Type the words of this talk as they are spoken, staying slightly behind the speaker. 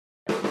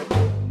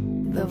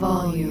the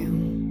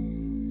volume.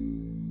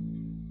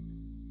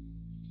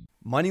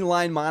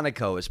 Moneyline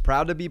Monaco is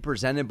proud to be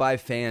presented by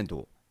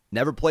FanDuel.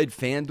 Never played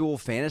FanDuel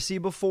Fantasy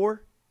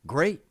before?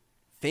 Great.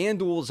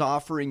 FanDuel is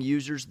offering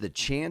users the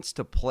chance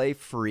to play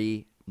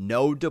free,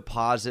 no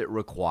deposit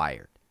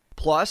required.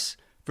 Plus,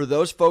 for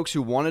those folks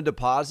who want to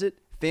deposit,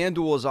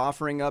 FanDuel is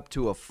offering up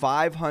to a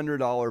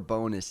 $500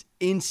 bonus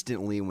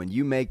instantly when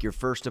you make your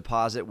first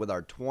deposit with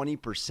our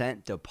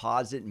 20%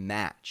 deposit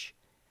match.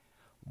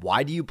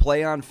 Why do you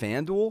play on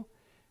FanDuel?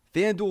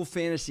 FanDuel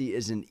Fantasy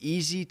is an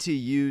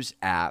easy-to-use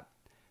app.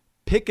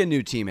 Pick a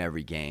new team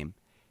every game.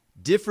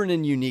 Different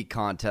and unique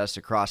contests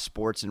across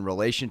sports in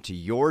relation to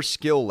your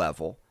skill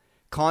level.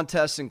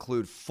 Contests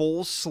include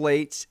full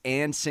slates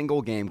and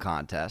single game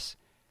contests.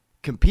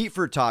 Compete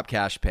for top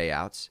cash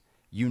payouts,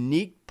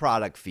 unique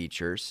product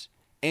features,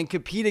 and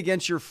compete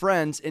against your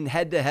friends in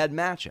head-to-head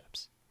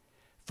matchups.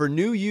 For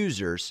new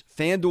users,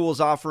 FanDuel is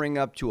offering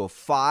up to a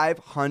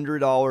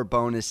 $500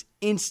 bonus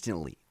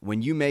instantly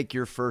when you make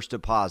your first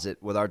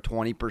deposit with our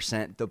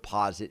 20%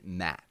 deposit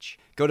match.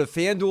 Go to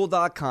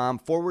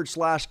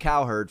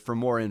FanDuel.com/Cowherd for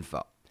more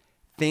info.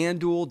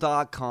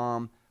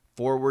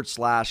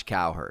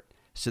 FanDuel.com/Cowherd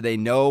so they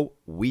know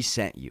we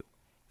sent you.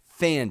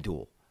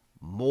 FanDuel,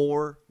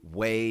 more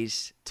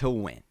ways to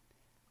win.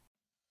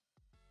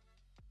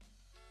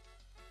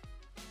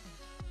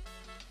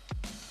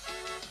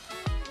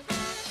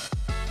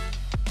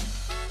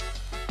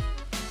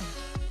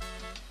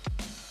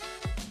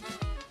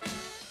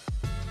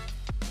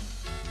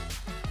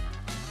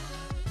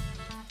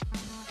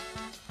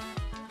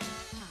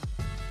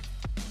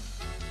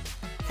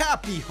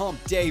 Happy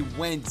Hump Day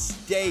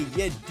Wednesday,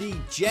 ya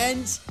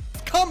D-Gens.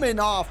 Coming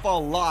off a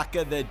lock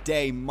of the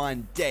day,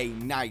 Monday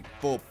Night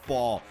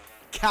Football.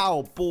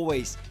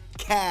 Cowboys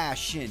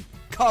cashing,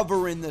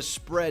 covering the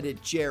spread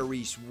at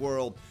Jerry's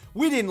World.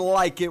 We didn't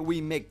like it, we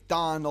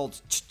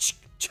McDonald's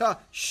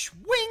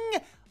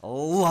swing.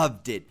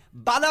 Loved it.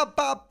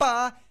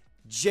 Ba-da-ba-ba.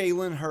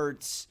 Jalen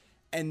Hurts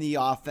and the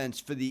offense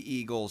for the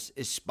Eagles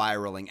is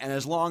spiraling. And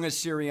as long as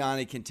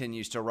Sirianni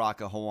continues to rock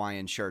a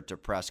Hawaiian shirt to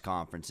press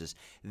conferences,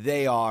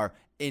 they are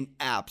in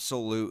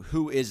absolute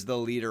who is the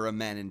leader of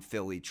men in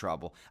Philly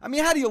trouble. I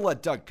mean, how do you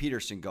let Doug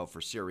Peterson go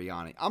for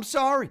Sirianni? I'm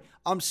sorry.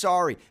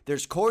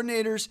 There's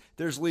coordinators,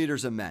 there's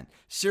leaders of men.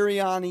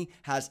 Sirianni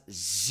has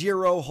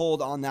zero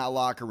hold on that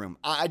locker room.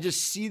 I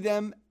just see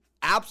them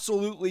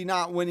absolutely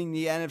not winning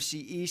the NFC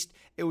East.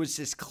 It was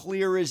as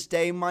clear as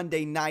day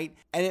Monday night,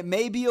 and it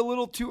may be a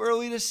little too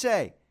early to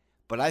say,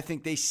 but I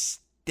think they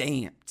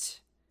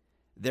stamped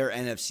their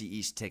NFC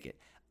East ticket.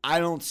 I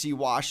don't see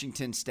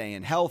Washington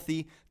staying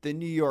healthy. The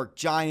New York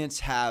Giants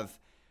have,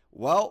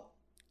 well,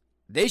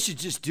 they should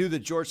just do the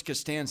George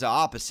Costanza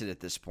opposite at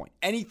this point.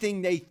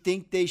 Anything they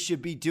think they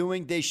should be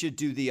doing, they should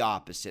do the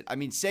opposite. I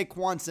mean,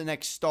 Saquon's the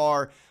next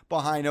star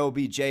behind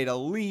OBJ to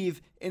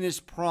leave in his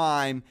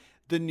prime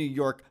the New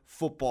York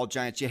Football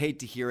Giants. You hate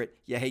to hear it.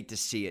 You hate to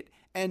see it.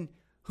 And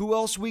who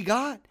else we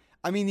got?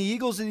 I mean, the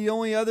Eagles are the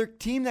only other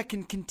team that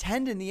can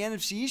contend in the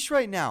NFC East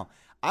right now.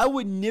 I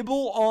would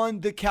nibble on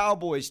the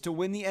Cowboys to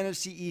win the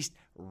NFC East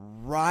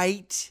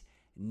right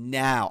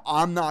now.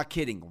 I'm not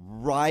kidding.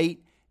 Right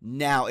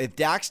now. If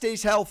Dak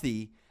stays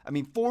healthy, I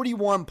mean,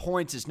 41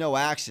 points is no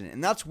accident.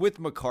 And that's with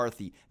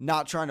McCarthy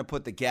not trying to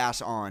put the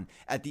gas on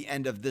at the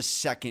end of the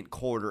second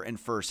quarter and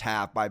first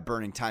half by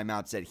burning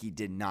timeouts that he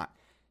did not.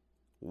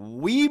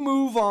 We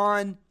move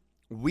on.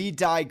 We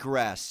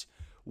digress.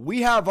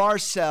 We have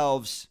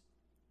ourselves,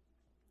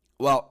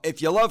 well,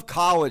 if you love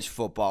college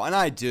football, and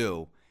I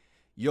do,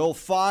 you'll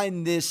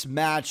find this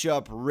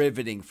matchup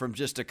riveting from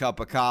just a cup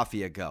of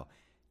coffee ago.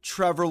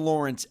 Trevor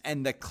Lawrence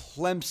and the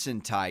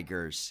Clemson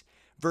Tigers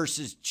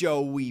versus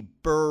Joey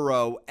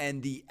Burrow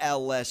and the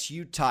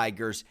LSU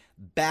Tigers.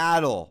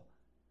 Battle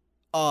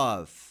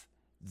of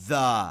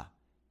the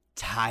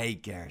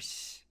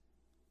Tigers.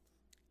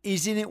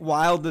 Isn't it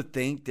wild to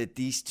think that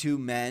these two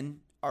men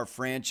are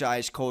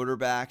franchise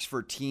quarterbacks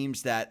for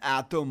teams that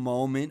at the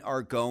moment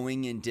are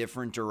going in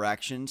different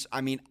directions?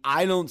 I mean,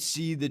 I don't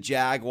see the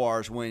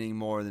Jaguars winning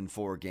more than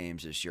 4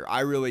 games this year.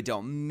 I really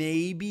don't.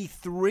 Maybe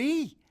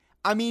 3.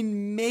 I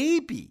mean,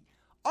 maybe.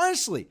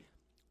 Honestly,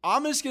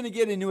 I'm just going to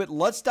get into it.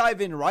 Let's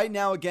dive in right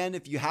now. Again,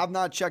 if you have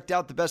not checked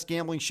out the best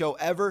gambling show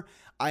ever,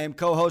 I am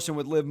co-hosting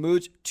with Liv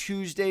Moods,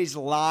 Tuesdays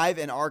live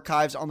and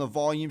archives on the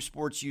Volume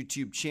Sports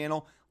YouTube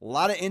channel. A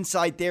lot of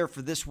insight there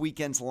for this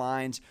weekend's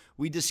lines.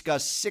 We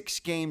discuss 6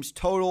 games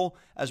total,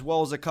 as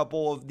well as a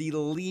couple of the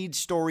lead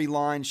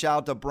storylines. Shout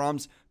out to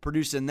Brums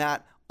producing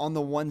that on the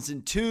 1s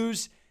and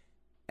 2s.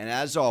 And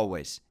as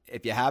always,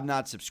 if you have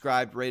not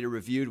subscribed, rated,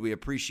 reviewed, we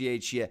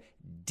appreciate you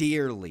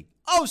dearly.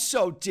 Oh,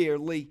 so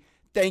dearly.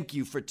 Thank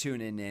you for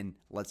tuning in.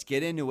 Let's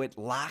get into it.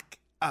 Lock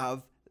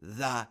of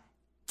the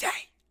day.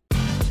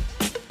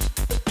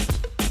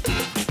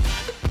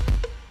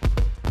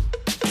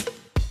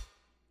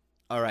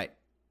 All right.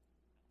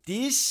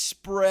 This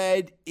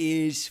spread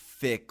is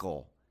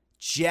fickle.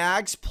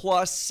 Jags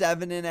plus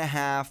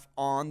 7.5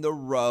 on the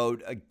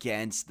road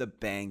against the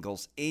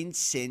Bengals in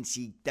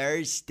Cincy.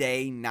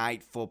 Thursday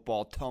night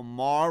football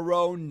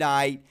tomorrow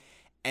night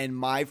And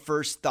my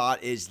first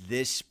thought is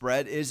this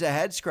spread is a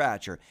head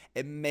scratcher.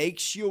 It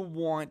makes you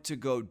want to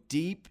go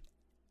deep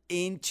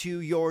into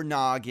your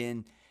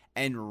noggin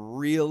and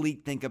really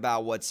think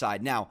about what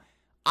side. Now,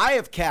 I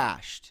have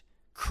cashed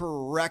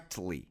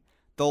correctly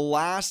the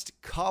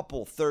last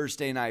couple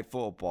Thursday night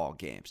football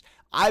games.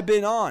 I've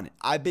been on it.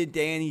 I've been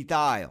Danny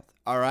dialed,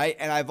 all right?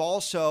 And I've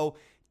also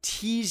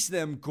teased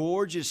them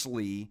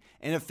gorgeously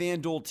in a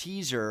FanDuel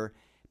teaser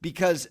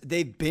because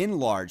they've been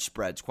large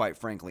spreads, quite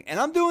frankly. And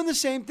I'm doing the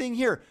same thing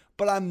here,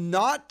 but I'm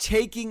not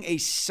taking a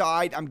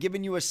side. I'm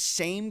giving you a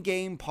same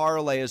game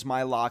parlay as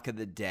my lock of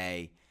the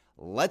day.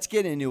 Let's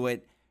get into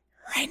it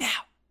right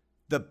now.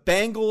 The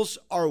Bengals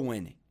are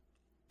winning.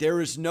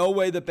 There is no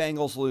way the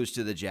Bengals lose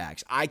to the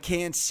Jags. I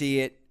can't see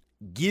it.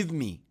 Give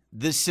me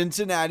the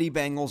Cincinnati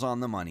Bengals on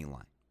the money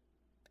line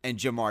and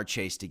Ja'Marr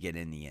Chase to get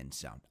in the end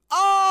zone.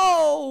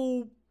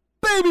 Oh,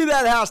 baby,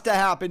 that has to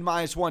happen.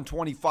 Minus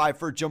 125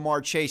 for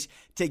Ja'Marr Chase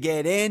to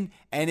get in,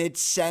 and it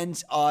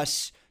sends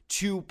us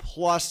to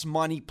plus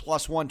money,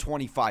 plus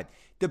 125.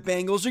 The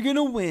Bengals are going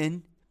to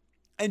win,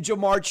 and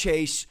Ja'Marr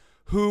Chase,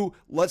 who,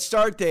 let's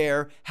start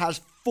there,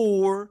 has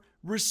 4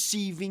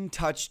 receiving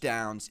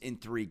touchdowns in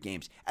 3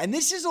 games. And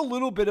this is a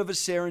little bit of a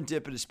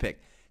serendipitous pick.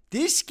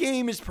 This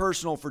game is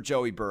personal for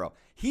Joey Burrow.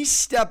 He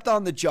stepped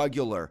on the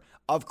jugular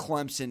of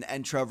Clemson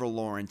and Trevor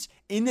Lawrence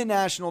in the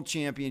national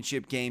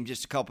championship game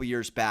just a couple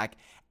years back.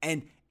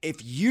 And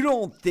if you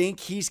don't think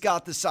he's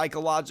got the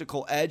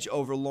psychological edge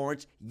over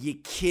Lawrence, you're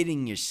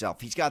kidding yourself.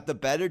 He's got the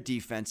better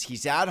defense.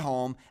 He's at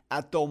home.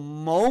 At the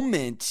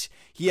moment,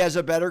 he has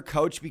a better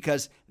coach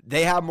because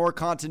they have more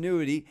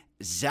continuity.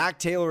 Zach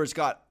Taylor has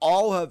got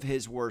all of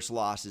his worst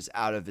losses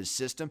out of his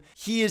system.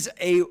 He is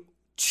a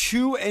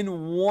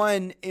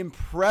 2-1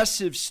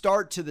 impressive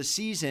start to the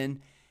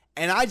season.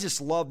 And I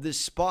just love this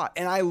spot.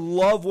 And I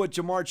love what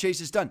Ja'Marr Chase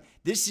has done.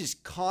 This is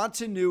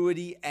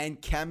continuity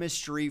and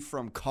chemistry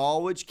from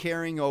college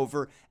carrying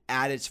over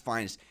at its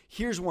finest.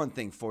 Here's one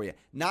thing for you.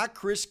 Not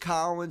Chris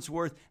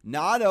Collinsworth,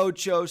 not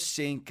Ocho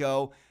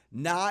Cinco,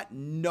 not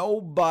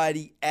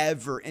nobody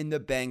ever in the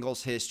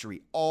Bengals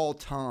history all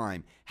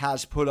time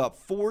has put up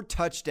 4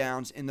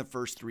 touchdowns in the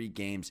first 3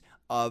 games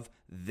of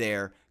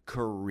their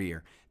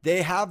career.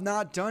 They have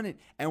not done it.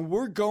 And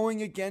we're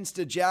going against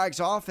a Jags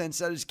offense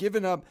that has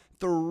given up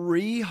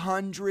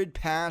 300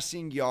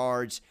 passing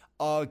yards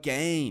a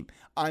game.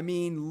 I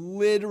mean,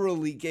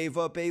 literally gave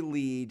up a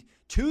lead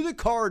to the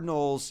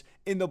Cardinals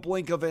in the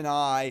blink of an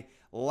eye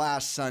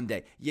last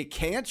Sunday. You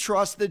can't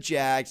trust the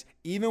Jags,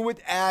 even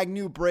with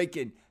Agnew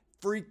breaking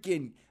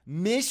freaking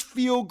missed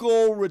field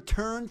goal,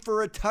 return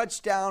for a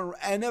touchdown,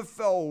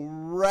 NFL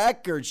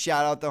record.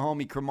 Shout out to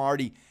homie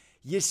Cromartie.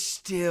 You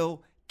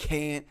still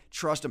can't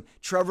trust him.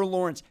 Trevor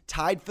Lawrence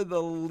tied for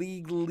the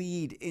league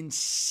lead in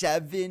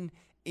 7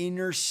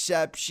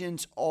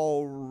 interceptions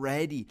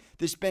already.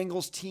 This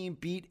Bengals team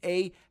beat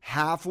a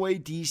halfway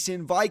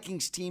decent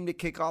Vikings team to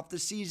kick off the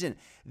season.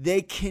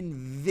 They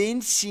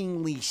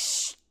convincingly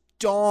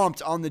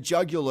stomped on the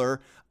jugular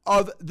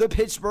of the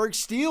Pittsburgh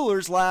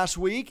Steelers last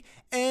week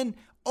and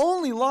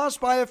only lost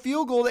by a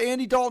field goal to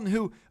Andy Dalton,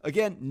 who,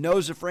 again,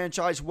 knows the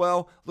franchise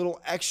well.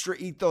 Little extra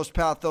ethos,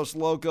 pathos,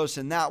 logos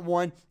in that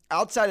one.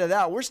 Outside of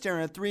that, we're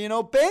staring at a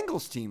 3-0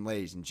 Bengals team,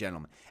 ladies and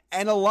gentlemen.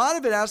 And a lot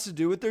of it has to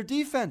do with their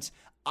defense.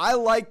 I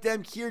like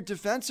them here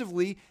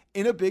defensively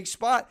in a big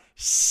spot.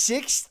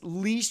 6th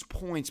least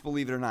points,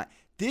 believe it or not.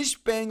 This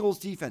Bengals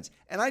defense.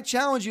 And I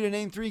challenge you to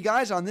name 3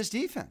 guys on this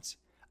defense.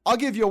 I'll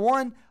give you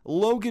one.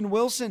 Logan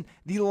Wilson,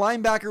 the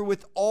linebacker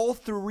with all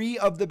 3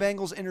 of the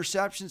Bengals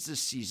interceptions this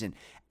season,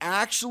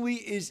 actually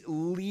is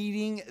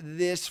leading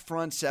this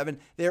front 7.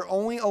 They're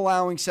only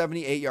allowing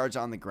 78 yards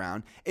on the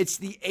ground. It's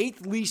the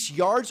 8th least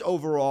yards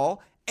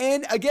overall.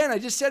 And again, I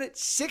just said it,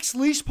 6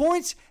 least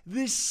points.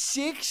 The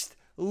 6th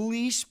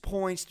least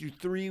points through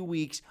 3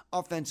 weeks,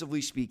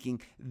 offensively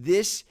speaking.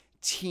 This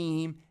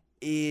team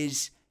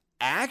is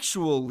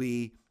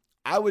actually,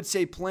 I would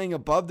say, playing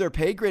above their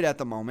pay grade at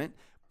the moment,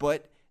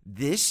 but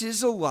this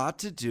is a lot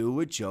to do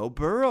with Joe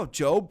Burrow.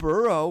 Joe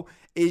Burrow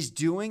is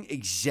doing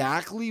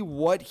exactly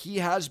what he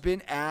has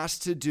been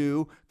asked to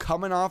do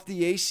coming off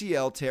the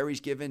ACL tear. He's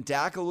given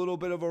Dak a little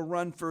bit of a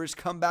run for his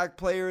comeback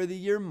player of the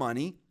year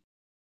money.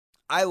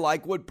 I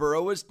like what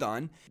Burrow has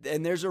done,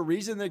 and there's a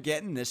reason they're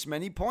getting this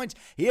many points.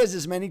 He has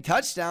as many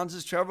touchdowns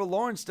as Trevor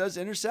Lawrence does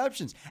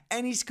interceptions,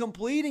 and he's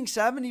completing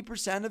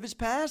 70% of his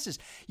passes.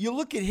 You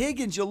look at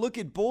Higgins, you look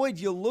at Boyd,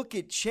 you look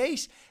at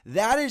Chase.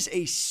 That is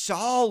a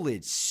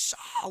solid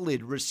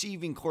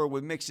receiving core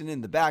with Mixon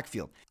in the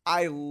backfield.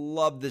 I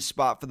love this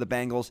spot for the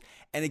Bengals.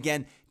 And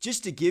again,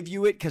 just to give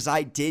you it, because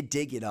I did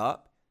dig it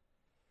up,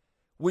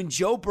 when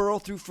Joe Burrow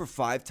threw for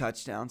 5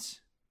 touchdowns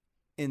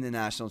in the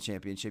national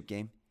championship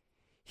game,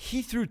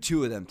 he threw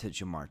 2 of them to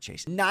Ja'Marr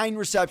Chase. 9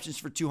 receptions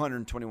for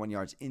 221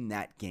 yards in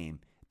that game.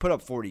 Put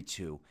up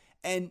 42.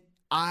 And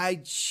I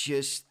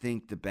just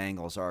think the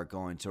Bengals are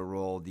going to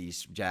roll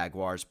these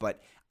Jaguars,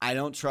 but I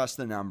don't trust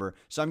the number.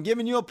 So I'm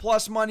giving you a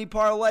plus money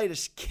parlay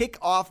to kick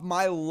off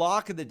my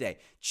lock of the day.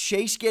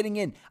 Chase getting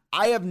in.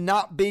 I have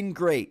not been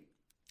great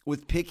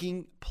with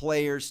picking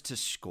players to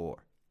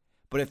score.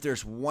 But if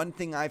there's one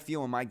thing I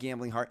feel in my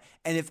gambling heart,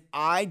 and if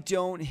I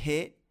don't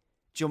hit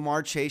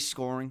Ja'Marr Chase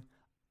scoring,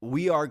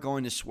 we are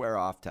going to swear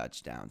off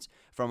touchdowns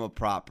from a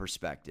prop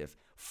perspective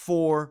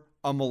for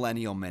a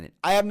millennial minute.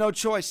 I have no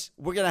choice.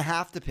 We're going to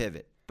have to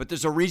pivot. But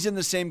there's a reason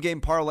the same game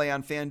parlay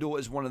on FanDuel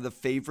is one of the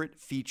favorite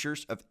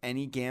features of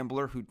any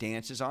gambler who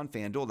dances on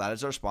FanDuel. That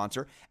is our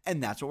sponsor,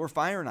 and that's what we're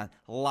firing on.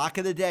 Lock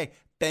of the day.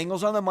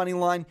 Bengals on the money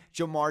line.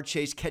 Ja'Marr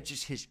Chase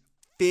catches his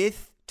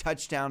 5th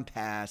touchdown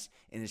pass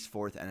in his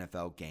 4th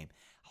NFL game.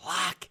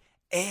 Lock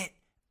it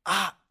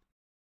up.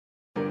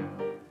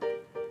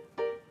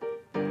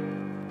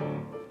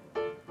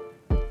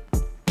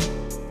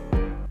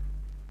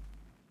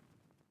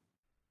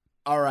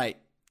 All right,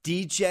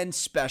 D-Gen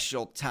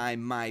special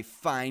time, my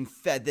fine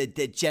feathered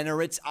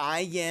degenerates.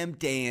 I am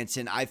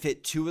dancing. I've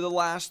hit 2 of the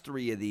last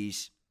 3 of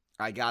these.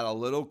 I got a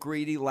little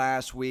greedy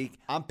last week.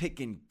 I'm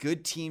picking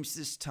good teams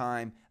this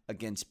time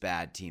against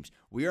bad teams.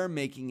 We are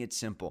making it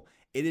simple.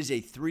 It is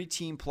a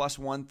 3-team plus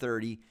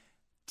 130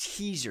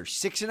 teaser,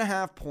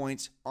 6.5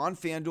 points on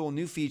FanDuel,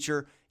 new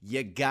feature.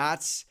 You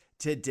gots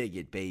to dig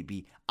it,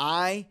 baby.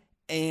 I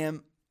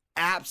am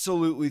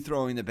absolutely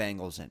throwing the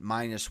Bengals in,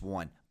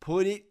 -1.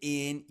 Put it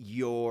in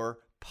your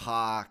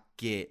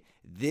pocket.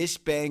 This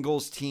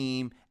Bengals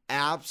team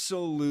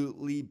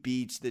absolutely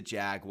beats the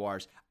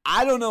Jaguars.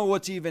 I don't know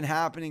what's even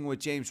happening with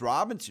James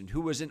Robinson,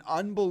 who was an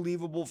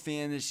unbelievable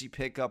fantasy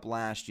pickup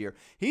last year.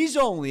 He's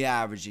only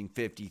averaging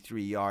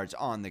 53 yards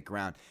on the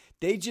ground.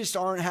 They just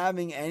aren't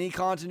having any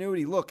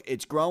continuity. Look,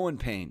 it's growing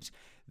pains.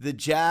 The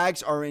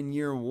Jags are in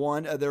year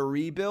 1 of their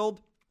rebuild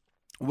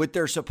with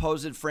their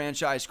supposed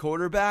franchise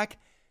quarterback.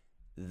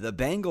 The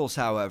Bengals,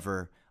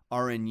 however,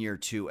 are in year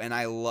 2, and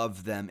I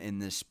love them in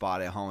this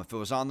spot at home. If it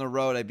was on the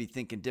road, I'd be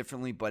thinking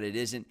differently, but it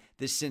isn't.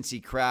 This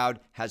Cincy crowd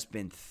has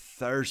been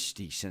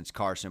thirsty since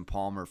Carson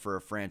Palmer for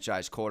a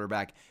franchise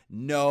quarterback.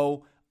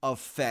 No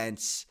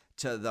offense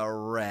to the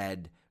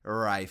red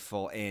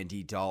rifle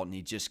Andy Dalton.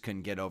 He just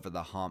couldn't get over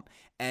the hump,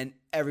 and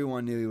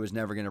everyone knew he was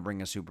never going to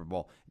bring a Super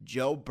Bowl.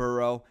 Joe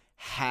Burrow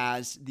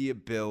has the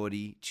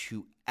ability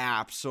to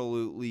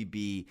absolutely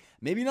be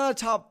maybe not a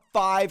top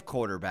 5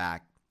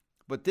 quarterback,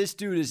 but this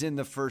dude is in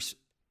the first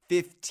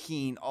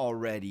 15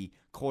 already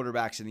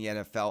quarterbacks in the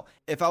NFL.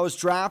 If I was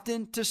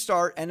drafting to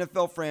start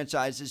NFL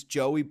franchises,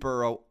 Joey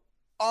Burrow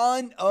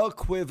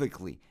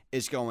unequivocally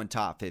is going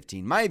top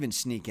 15. Might even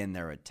sneak in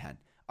there at 10.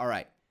 All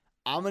right,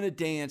 I'm going to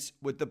dance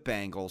with the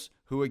Bengals,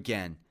 who,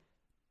 again,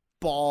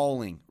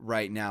 balling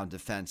right now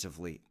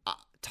defensively.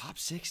 Top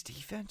 6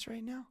 defense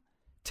right now?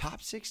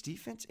 Top 6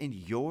 defense in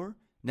your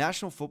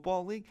National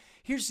Football League?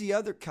 Here's the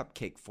other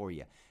cupcake for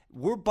you.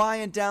 We're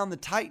buying down the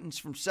Titans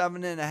from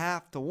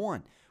 7.5 to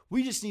 1.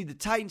 We just need the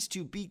Titans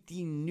to beat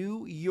the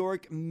New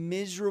York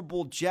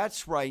miserable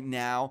Jets right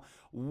now.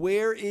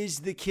 Where is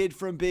the kid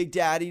from Big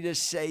Daddy to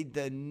say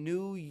the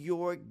New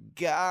York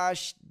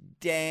gosh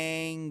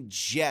dang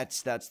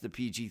Jets? That's the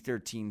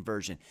PG-13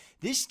 version.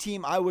 This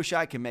team, I wish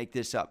I could make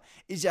this up,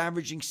 is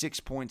averaging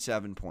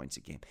 6.7 points a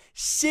game.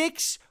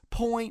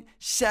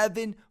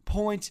 6.7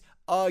 points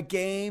a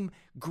game.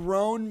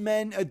 Grown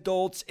men,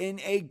 adults in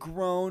a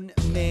grown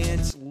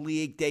man's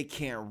league. They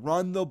can't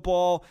run the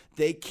ball.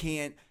 They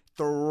can't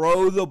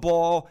throw the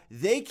ball.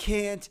 They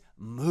can't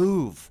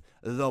move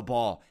the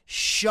ball.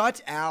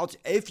 Shut out.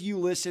 If you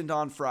listened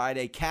on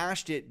Friday,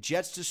 cashed it.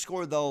 Jets to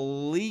score the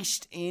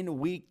least in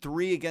week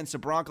 3 against the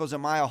Broncos at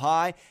Mile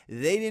High.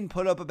 They didn't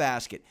put up a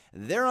basket.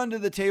 They're under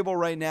the table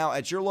right now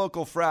at your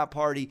local frat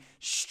party,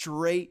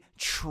 straight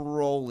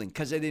trolling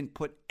because they didn't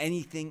put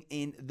anything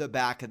in the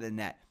back of the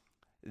net.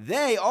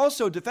 They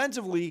also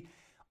defensively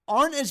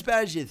aren't as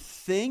bad as you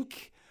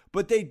think,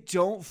 but they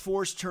don't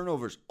force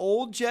turnovers.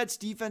 Old Jets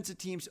defensive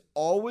teams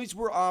always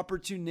were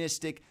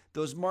opportunistic.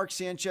 Those Mark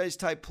Sanchez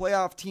type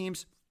playoff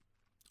teams,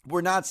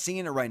 we're not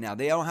seeing it right now.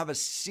 They don't have a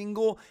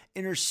single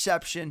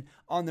interception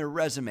on their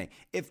resume.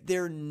 If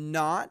they're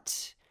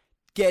not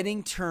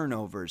getting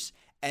turnovers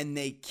and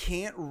they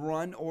can't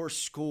run or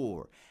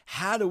score,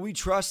 how do we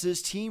trust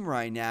this team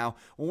right now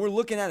when we're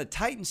looking at a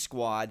Titan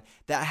squad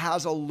that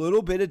has a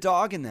little bit of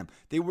dog in them?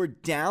 They were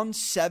down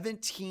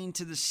 17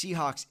 to the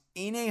Seahawks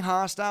in a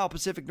hostile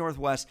Pacific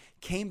Northwest,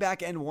 came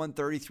back and won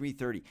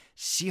 33-30.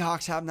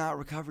 Seahawks have not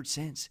recovered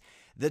since.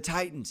 The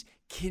Titans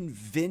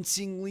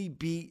convincingly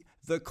beat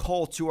the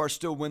Colts, who are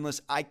still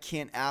winless. I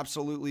can't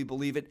absolutely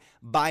believe it.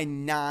 By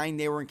 9,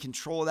 they were in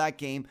control of that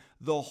game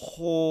the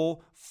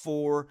whole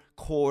 4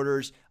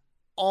 quarters.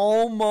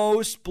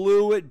 Almost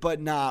blew it, but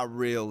not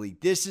really.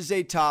 This is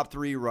a top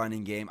 3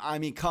 running game. I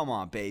mean, come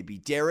on, baby.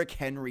 Derrick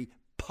Henry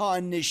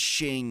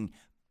punishing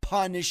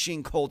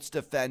Colts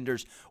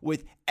defenders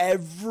with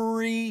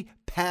every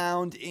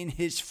pound in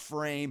his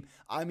frame.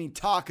 I mean,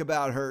 talk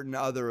about hurting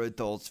other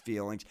adults'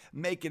 feelings,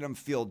 making them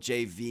feel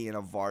JV in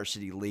a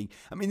varsity league.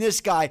 I mean,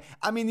 this guy,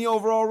 the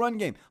overall run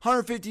game,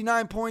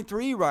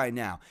 159.3 right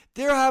now.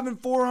 They're having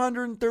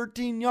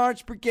 413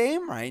 yards per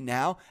game right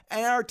now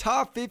and are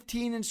top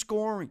 15 in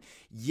scoring.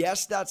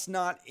 Yes, that's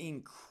not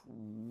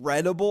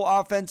incredible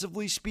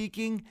offensively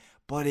speaking,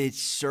 but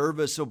it's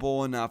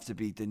serviceable enough to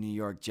beat the New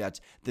York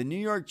Jets. The New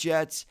York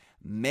Jets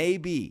may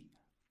be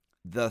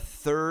the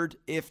third,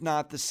 if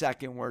not the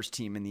second worst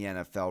team in the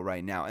NFL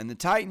right now. And the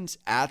Titans,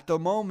 at the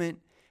moment,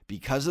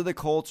 because of the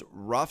Colts'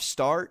 rough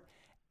start,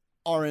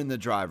 are in the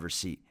driver's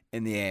seat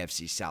in the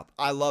AFC South.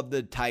 I love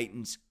the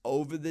Titans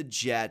over the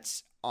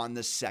Jets on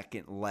the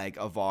second leg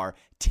of our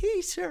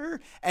teaser.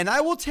 And I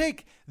will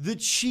take the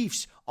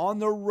Chiefs on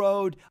the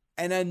road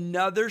and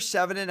another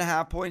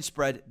 7.5-point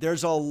spread.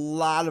 There's a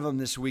lot of them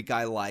this week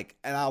I like,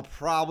 and I'll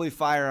probably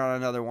fire on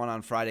another one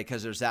on Friday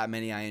because there's that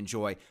many I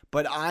enjoy.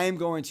 But I am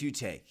going to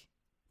take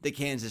the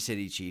Kansas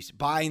City Chiefs,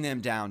 buying them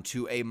down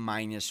to a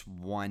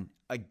 -1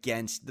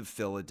 against the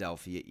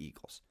Philadelphia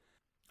Eagles.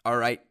 All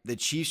right, the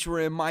Chiefs were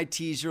in my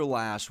teaser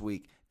last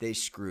week. They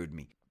screwed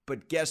me.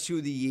 But guess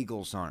who the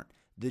Eagles aren't?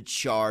 The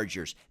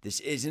Chargers. This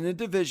isn't a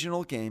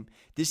divisional game.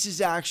 This is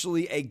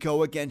actually a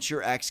go against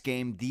your ex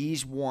game.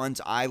 These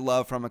ones I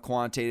love from a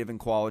quantitative and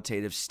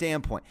qualitative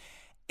standpoint.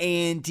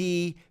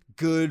 Andy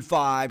Good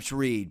Vibes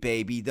Reed,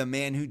 baby, the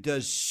man who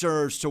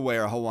deserves to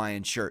wear a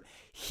Hawaiian shirt.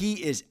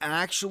 He is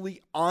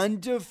actually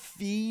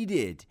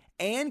undefeated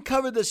and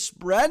covered the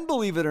spread,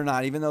 believe it or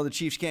not, even though the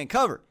Chiefs can't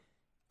cover,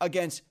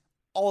 against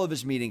all of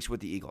his meetings with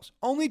the Eagles.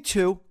 Only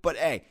 2, but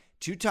hey,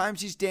 2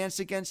 times he's danced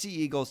against the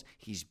Eagles.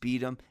 He's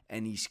beat them,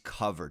 and he's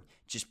covered.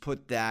 Just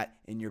put that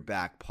in your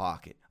back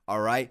pocket,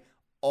 all right?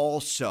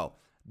 Also,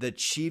 the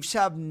Chiefs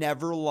have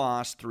never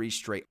lost 3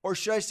 straight. Or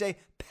should I say,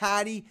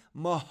 Patty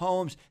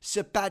Mahomes,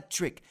 Sir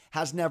Patrick,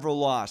 has never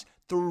lost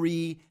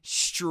 3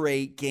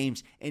 straight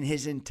games in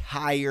his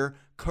entire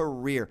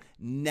career.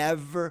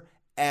 Never,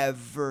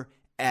 ever,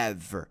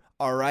 ever,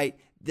 all right?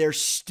 They're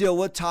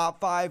still a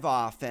top 5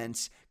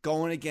 offense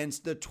going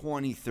against the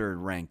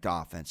 23rd ranked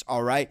offense,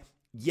 all right?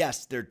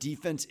 Yes, their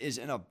defense is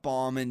an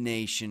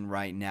abomination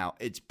right now.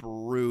 It's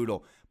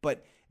brutal.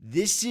 But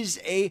this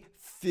is a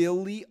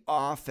Philly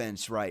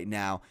offense right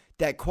now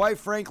that, quite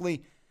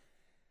frankly,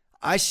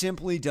 I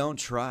simply don't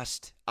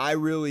trust. I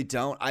really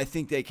don't. I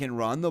think they can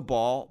run the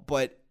ball,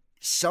 but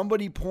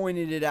somebody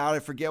pointed it out. I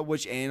forget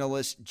which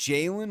analyst.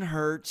 Jalen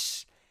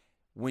Hurts,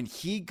 when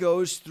he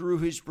goes through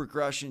his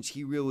progressions,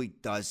 he really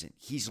doesn't.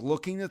 He's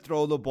looking to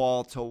throw the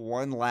ball to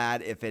one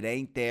lad. If it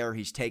ain't there,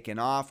 he's taking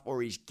off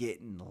or he's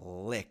getting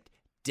licked.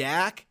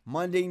 Dak,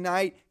 Monday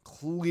night,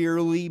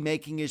 clearly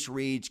making his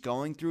reads,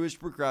 going through his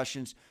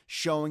progressions,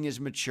 showing his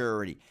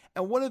maturity.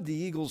 And what have the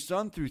Eagles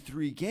done through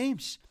 3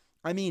 games?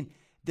 I mean,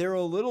 they're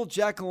a little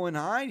Jekyll and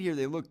Hyde here.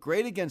 They look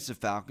great against the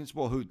Falcons.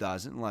 Well, who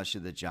doesn't, unless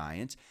you're the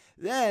Giants?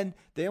 Then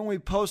they only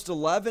post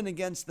 11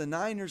 against the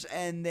Niners,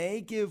 and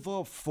they give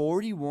up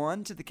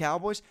 41 to the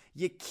Cowboys.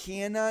 You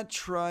cannot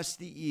trust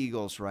the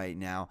Eagles right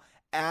now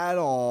at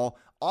all.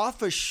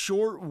 Off a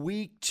short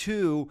week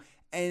 2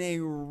 and a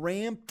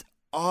ramped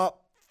up,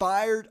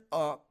 fired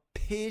up,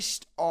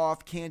 pissed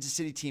off Kansas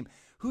City team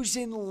who's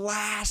in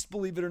last,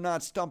 believe it or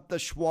not, stump the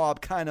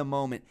Schwab kind of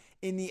moment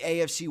in the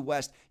AFC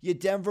West. Your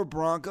Denver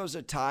Broncos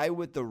are tied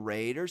with the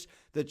Raiders.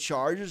 The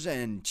Chargers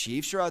and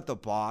Chiefs are at the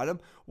bottom.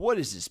 What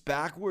is this,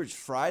 backwards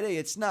Friday?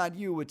 It's not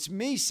you, it's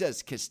me,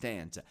 says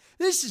Costanza.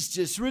 This is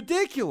just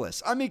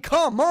ridiculous. I mean,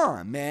 come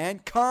on, man.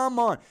 Come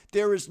on.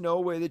 There is no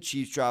way the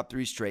Chiefs drop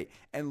 3 straight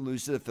and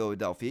lose to the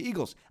Philadelphia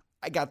Eagles.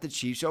 I got the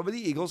Chiefs over the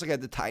Eagles. I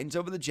got the Titans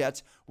over the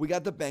Jets. We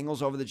got the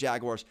Bengals over the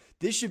Jaguars.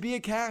 This should be a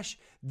cash.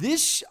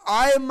 This,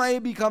 I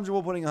might be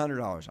comfortable putting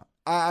 $100 on.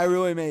 I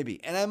really may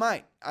be. And I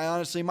might. I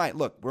honestly might.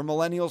 Look, we're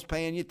millennials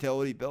paying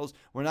utility bills.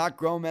 We're not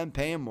grown men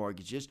paying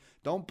mortgages.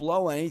 Don't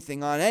blow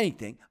anything on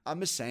anything. I'm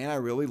just saying I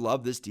really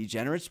love this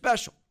degenerate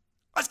special.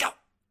 Let's go.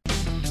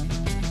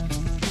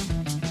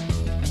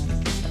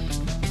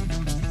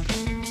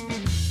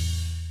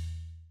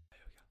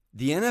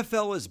 The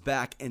NFL is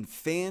back, and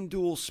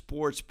FanDuel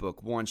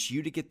Sportsbook wants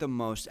you to get the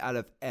most out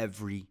of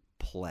every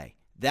play.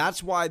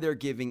 That's why they're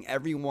giving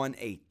everyone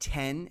a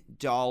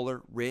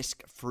 $10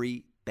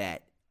 risk-free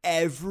bet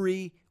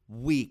every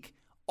week.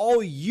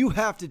 All you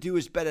have to do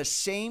is bet a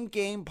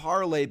same-game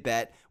parlay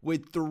bet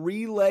with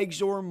 3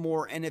 legs or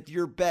more, and if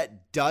your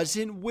bet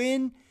doesn't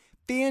win,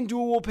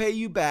 FanDuel will pay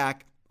you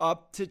back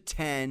up to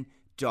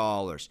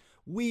 $10.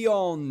 We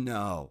all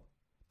know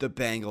the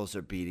Bengals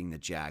are beating the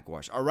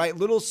Jaguars. All right,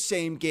 little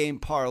same-game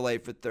parlay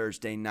for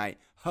Thursday night.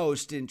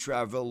 Hosting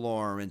Trevor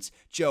Lawrence,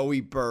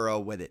 Joey Burrow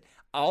with it.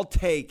 I'll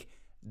take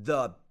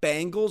the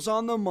Bengals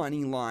on the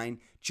money line.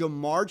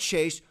 Jamar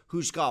Chase,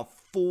 who's got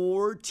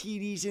 4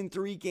 TDs in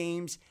 3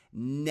 games,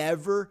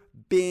 never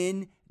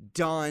been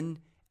done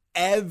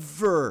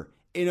ever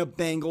in a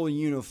Bengal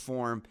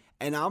uniform.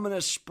 And I'm going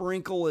to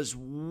sprinkle as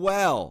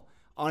well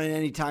on an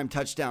anytime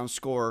touchdown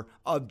scorer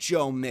of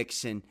Joe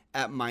Mixon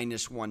at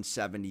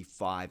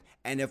 -175.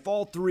 And if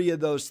all 3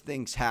 of those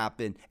things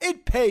happen,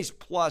 it pays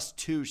plus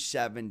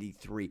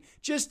 273.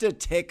 Just a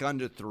tick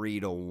under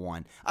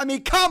 3-1. I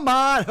mean, come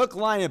on, hook,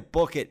 line, and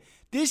book it.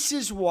 This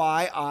is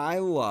why I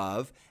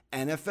love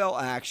NFL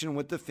action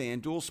with the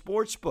FanDuel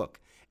Sportsbook.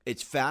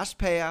 It's fast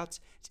payouts,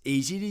 it's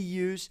easy to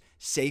use,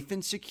 safe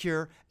and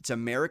secure. It's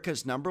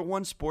America's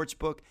 #1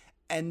 sportsbook,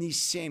 and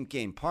these same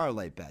game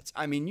parlay bets.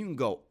 I mean, you can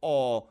go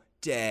all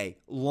day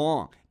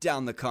long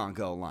down the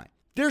Congo line.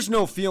 There's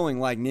no feeling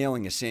like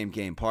nailing a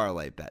same-game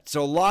parlay bet.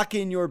 So lock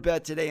in your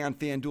bet today on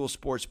FanDuel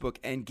Sportsbook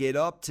and get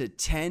up to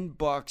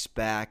 $10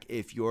 back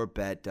if your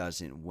bet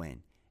doesn't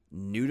win.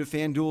 New to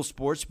FanDuel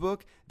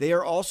Sportsbook, they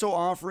are also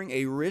offering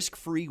a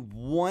risk-free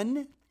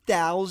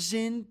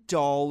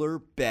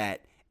 $1,000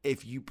 bet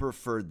if you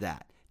prefer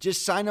that.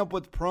 Just sign up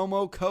with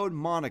promo code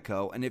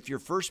Monaco, and if your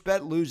first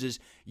bet loses,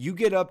 you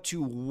get up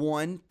to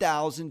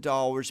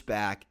 $1,000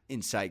 back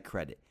in site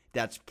credit.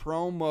 That's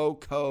promo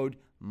code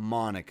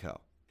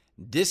Monaco.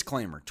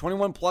 Disclaimer,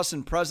 21 plus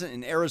and present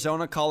in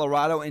Arizona,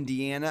 Colorado,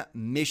 Indiana,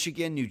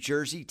 Michigan, New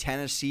Jersey,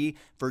 Tennessee,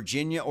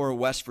 Virginia, or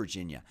West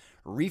Virginia.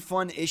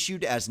 Refund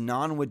issued as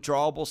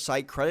non-withdrawable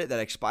site credit that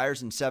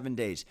expires in 7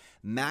 days.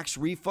 Max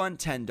refund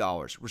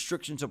 $10.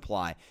 Restrictions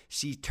apply.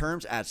 See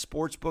terms at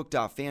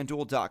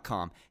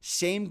sportsbook.fanduel.com.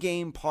 Same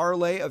game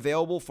parlay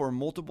available for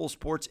multiple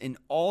sports in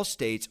all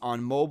states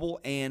on mobile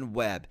and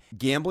web.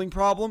 Gambling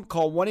problem?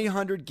 Call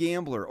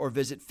 1-800-GAMBLER or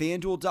visit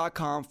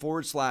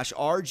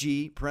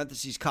fanduel.com/RG,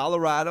 parentheses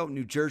Colorado,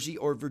 New Jersey,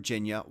 or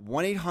Virginia.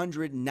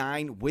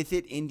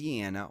 1-800-9-WITH-IT,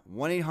 Indiana.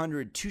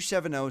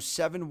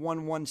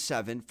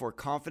 1-800-270-7117 for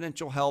confidential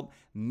help,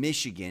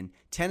 Michigan.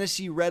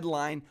 Tennessee Red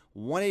Line,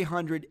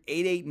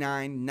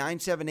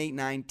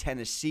 1-800-889-9789,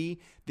 Tennessee.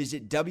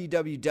 Visit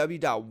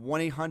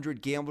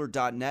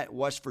www.1800gambler.net,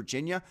 West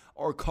Virginia,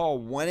 or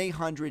call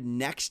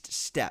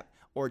 1-800-NEXT-STEP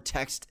or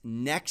text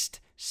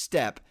NEXT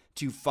STEP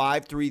to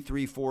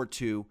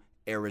 53342,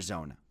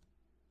 Arizona.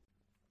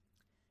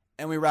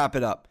 And we wrap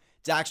it up.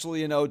 It's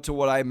actually an ode to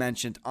what I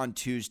mentioned on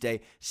Tuesday,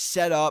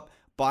 set up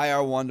by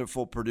our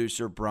wonderful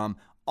producer, Brum,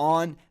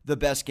 on the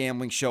best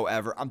gambling show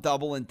ever. I'm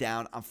doubling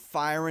down. I'm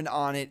firing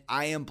on it.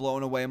 I am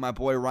blown away. My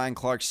boy Ryan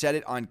Clark said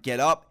it on Get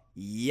Up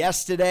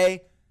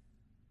yesterday.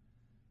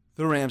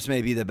 The Rams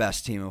may be the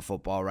best team in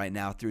football right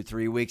now through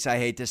 3 weeks. I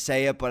hate to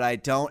say it, but I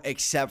don't,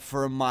 except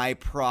for my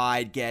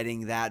pride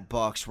getting that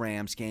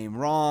Bucs-Rams game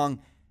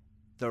wrong.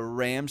 The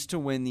Rams to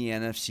win the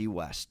NFC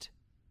West,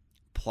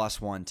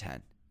 plus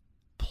 110.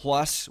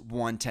 Plus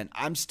 110.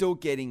 I'm still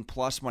getting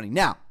plus money.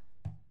 Now,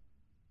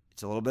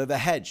 it's a little bit of a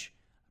hedge.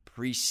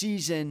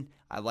 Preseason,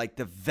 I like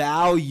the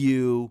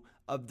value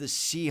of the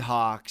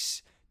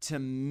Seahawks to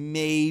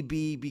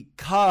maybe,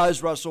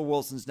 because Russell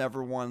Wilson's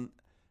never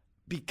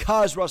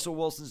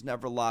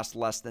lost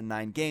less than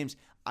 9 games,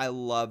 I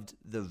loved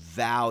the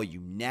value.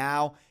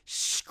 Now,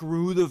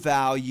 screw the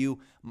value.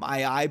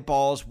 My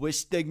eyeballs, with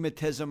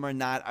stigmatism or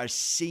not, are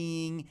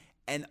seeing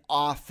an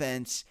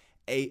offense,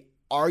 a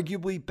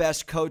arguably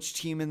best coach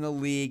team in the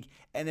league,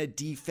 and a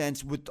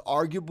defense with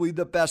arguably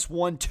the best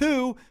one,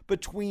 too,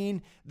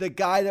 between the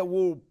guy that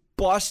will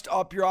bust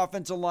up your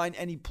offensive line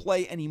any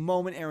play, any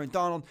moment, Aaron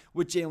Donald,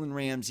 with Jalen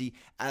Ramsey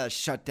at a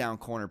shutdown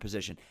corner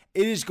position.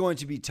 It is going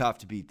to be tough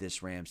to beat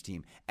this Rams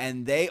team,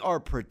 and they are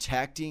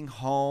protecting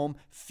home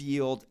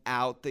field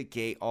out the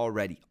gate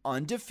already.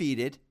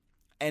 Undefeated,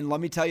 and let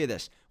me tell you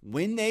this,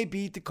 when they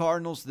beat the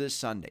Cardinals this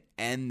Sunday,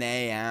 and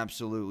they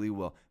absolutely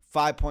will,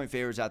 5-point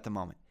favorites at the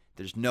moment.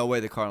 There's no way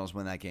the Cardinals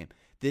win that game.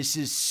 This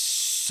is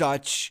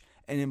such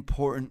an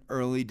important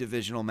early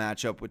divisional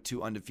matchup with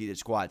 2 undefeated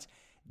squads.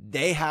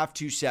 They have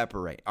to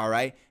separate, all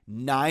right?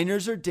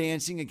 Niners are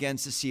dancing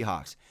against the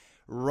Seahawks.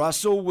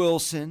 Russell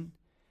Wilson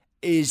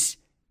is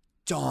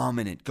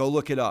dominant. Go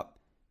look it up.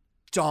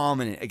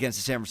 Dominant against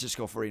the San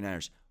Francisco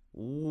 49ers.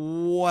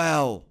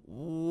 Well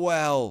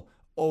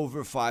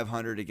over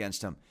 500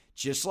 against them.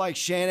 Just like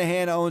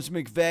Shanahan owns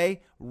McVay,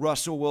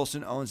 Russell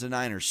Wilson owns the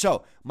Niners.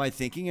 So my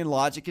thinking and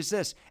logic is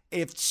this.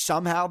 If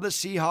somehow the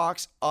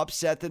Seahawks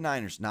upset the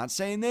Niners, not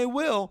saying they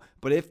will,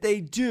 but if they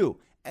do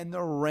and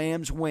the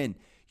Rams win,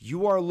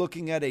 you are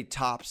looking at a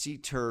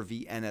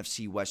topsy-turvy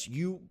NFC West.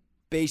 You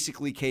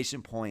basically, case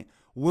in point,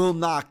 will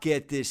not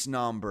get this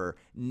number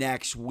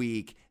next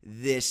week,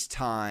 this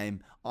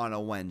time on a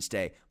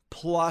Wednesday.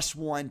 Plus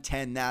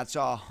 110, that's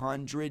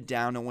 100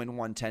 down to win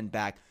 110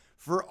 back.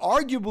 For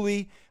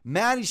arguably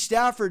Matty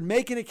Stafford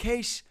making a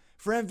case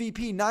for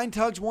MVP. 9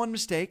 tugs, 1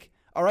 mistake.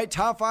 All right,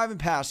 top 5 in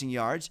passing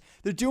yards.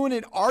 They're doing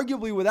it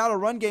arguably without a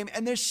run game,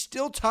 and they're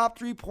still top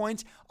 3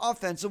 points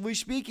offensively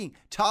speaking.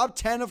 Top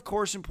 10, of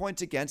course, in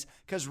points against,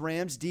 because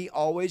Rams D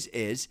always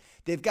is.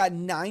 They've got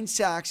 9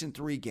 sacks in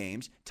 3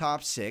 games,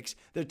 top 6.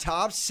 They're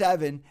top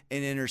 7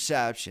 in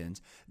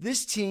interceptions.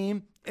 This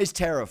team is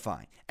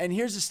terrifying. And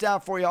here's the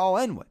stat for you I'll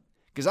end with,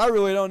 because I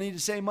really don't need to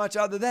say much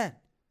other than,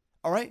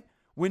 all right,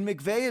 when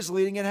McVay is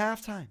leading at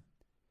halftime,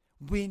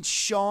 when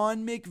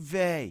Sean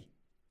McVay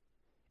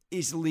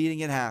is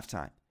leading at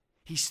halftime,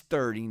 he's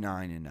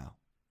 39-0.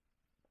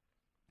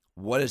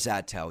 What does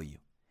that tell you?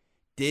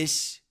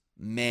 This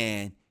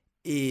man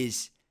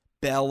is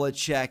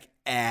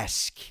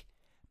Belichick-esque.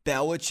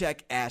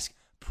 Belichick-esque,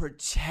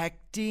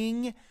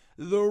 protecting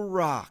the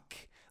rock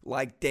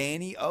like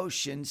Danny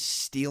Ocean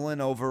stealing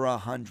over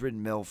 $100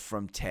 million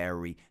from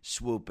Terry,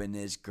 swooping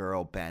his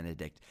girl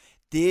Benedict.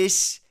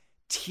 This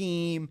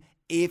team,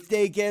 if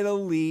they get a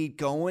lead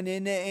going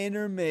into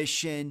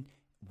intermission,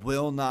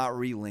 will not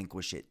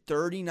relinquish it.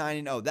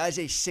 39-0. That is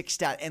a 6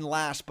 stat. And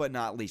last but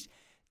not least,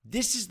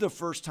 This is the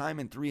first time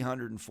in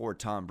 304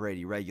 Tom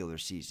Brady regular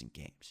season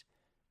games,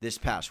 this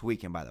past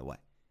weekend, by the way,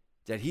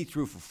 that he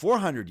threw for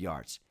 400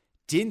 yards,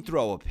 didn't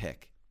throw a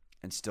pick,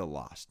 and still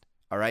lost.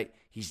 All right?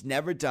 He's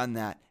never done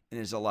that in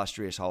his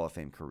illustrious Hall of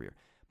Fame career.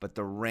 But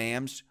the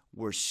Rams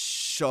were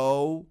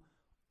so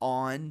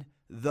on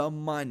the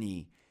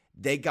money.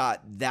 They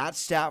got that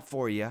stat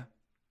for you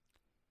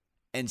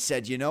and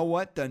said, you know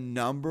what? The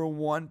number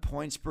one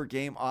points per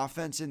game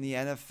offense in the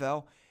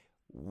NFL,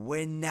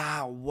 we're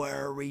not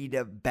worried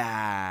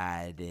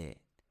about it.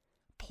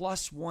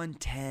 Plus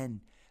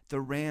 110.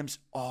 The Rams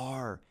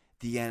are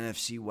the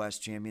NFC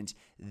West champions.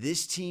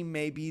 This team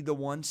may be the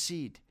 1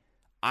 seed.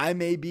 I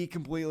may be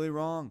completely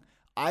wrong.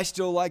 I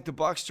still like the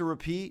Bucs to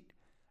repeat.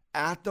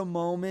 At the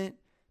moment,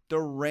 the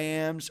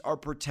Rams are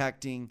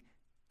protecting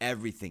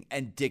everything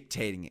and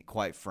dictating it,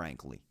 quite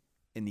frankly,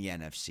 in the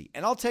NFC.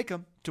 And I'll take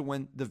them to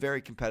win the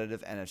very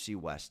competitive NFC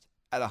West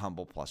at a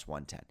humble plus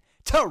 110.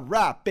 To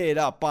wrap it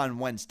up on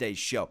Wednesday's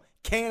show,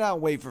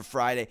 cannot wait for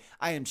Friday.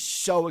 I am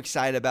so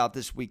excited about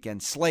this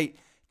weekend slate.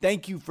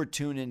 Thank you for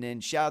tuning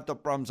in. Shout out to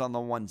Brums on the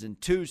ones and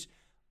twos.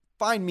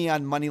 Find me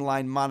on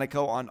Moneyline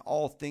Monaco on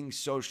all things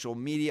social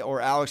media,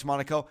 or Alex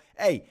Monaco.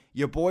 Hey,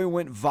 your boy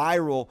went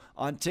viral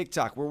on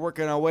TikTok. We're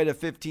working our way to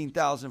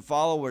 15,000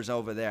 followers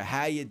over there.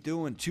 How you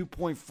doing?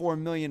 2.4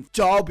 million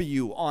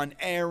W on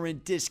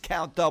Aaron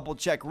Discount Double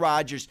Check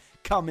Rodgers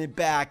coming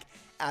back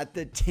at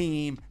the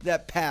team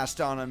that passed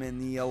on him in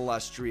the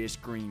illustrious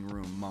green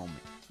room moment.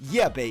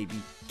 Yeah,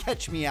 baby.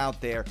 Catch me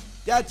out there.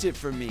 That's it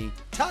for me.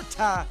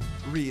 Ta-ta,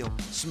 real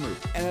smooth.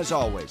 And as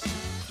always,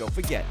 don't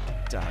forget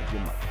to hug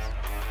your mothers.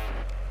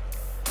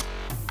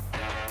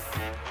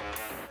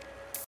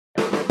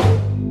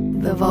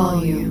 The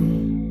volume.